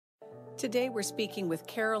Today we're speaking with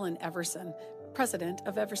Carolyn Everson, president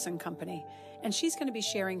of Everson Company, and she's going to be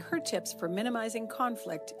sharing her tips for minimizing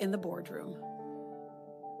conflict in the boardroom.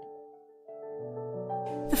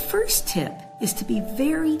 The first tip is to be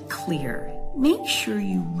very clear. Make sure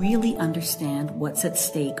you really understand what's at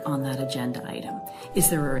stake on that agenda item. Is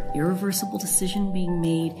there an irreversible decision being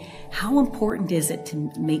made? How important is it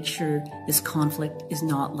to make sure this conflict is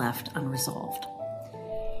not left unresolved?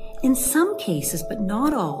 In some cases, but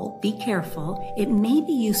not all, be careful, it may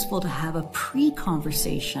be useful to have a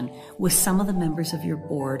pre-conversation with some of the members of your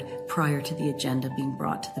board prior to the agenda being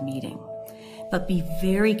brought to the meeting. But be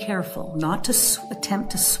very careful not to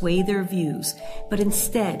attempt to sway their views, but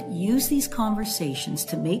instead use these conversations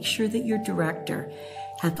to make sure that your director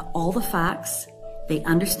has all the facts, they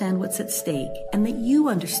understand what's at stake, and that you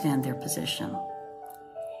understand their position.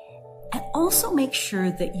 And also make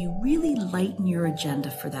sure that you really lighten your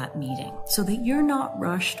agenda for that meeting so that you're not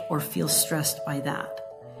rushed or feel stressed by that.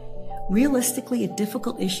 Realistically, a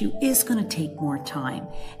difficult issue is going to take more time.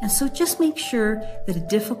 And so just make sure that a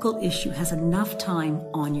difficult issue has enough time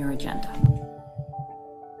on your agenda.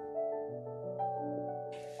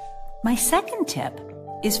 My second tip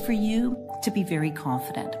is for you to be very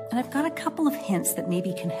confident. And I've got a couple of hints that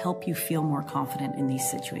maybe can help you feel more confident in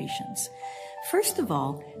these situations. First of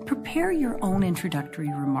all, prepare your own introductory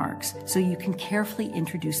remarks so you can carefully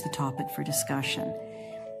introduce the topic for discussion.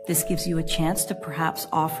 This gives you a chance to perhaps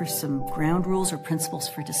offer some ground rules or principles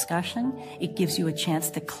for discussion. It gives you a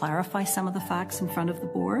chance to clarify some of the facts in front of the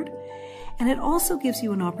board. And it also gives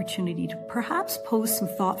you an opportunity to perhaps pose some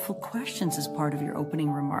thoughtful questions as part of your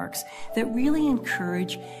opening remarks that really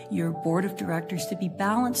encourage your board of directors to be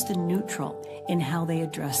balanced and neutral in how they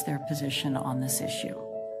address their position on this issue.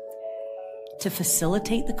 To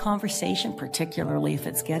facilitate the conversation, particularly if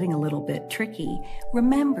it's getting a little bit tricky,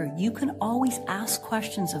 remember, you can always ask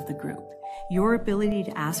questions of the group. Your ability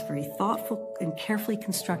to ask very thoughtful and carefully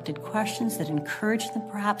constructed questions that encourage them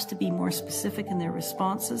perhaps to be more specific in their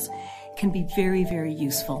responses can be very, very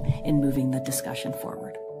useful in moving the discussion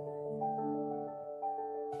forward.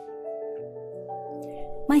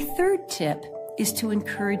 My third tip is to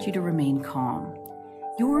encourage you to remain calm.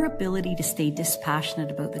 Your ability to stay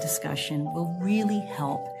dispassionate about the discussion will really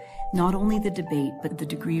help not only the debate, but the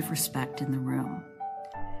degree of respect in the room.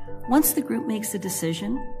 Once the group makes a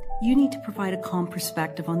decision, you need to provide a calm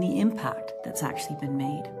perspective on the impact that's actually been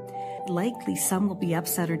made. Likely some will be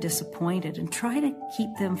upset or disappointed, and try to keep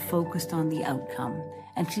them focused on the outcome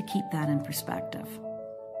and to keep that in perspective.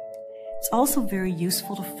 It's also very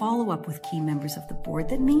useful to follow up with key members of the board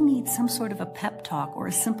that may need some sort of a pep talk or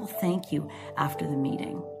a simple thank you after the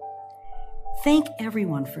meeting. Thank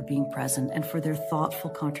everyone for being present and for their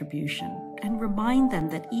thoughtful contribution, and remind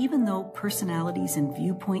them that even though personalities and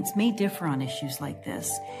viewpoints may differ on issues like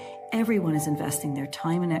this, everyone is investing their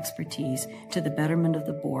time and expertise to the betterment of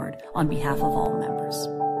the board on behalf of all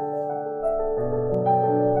members.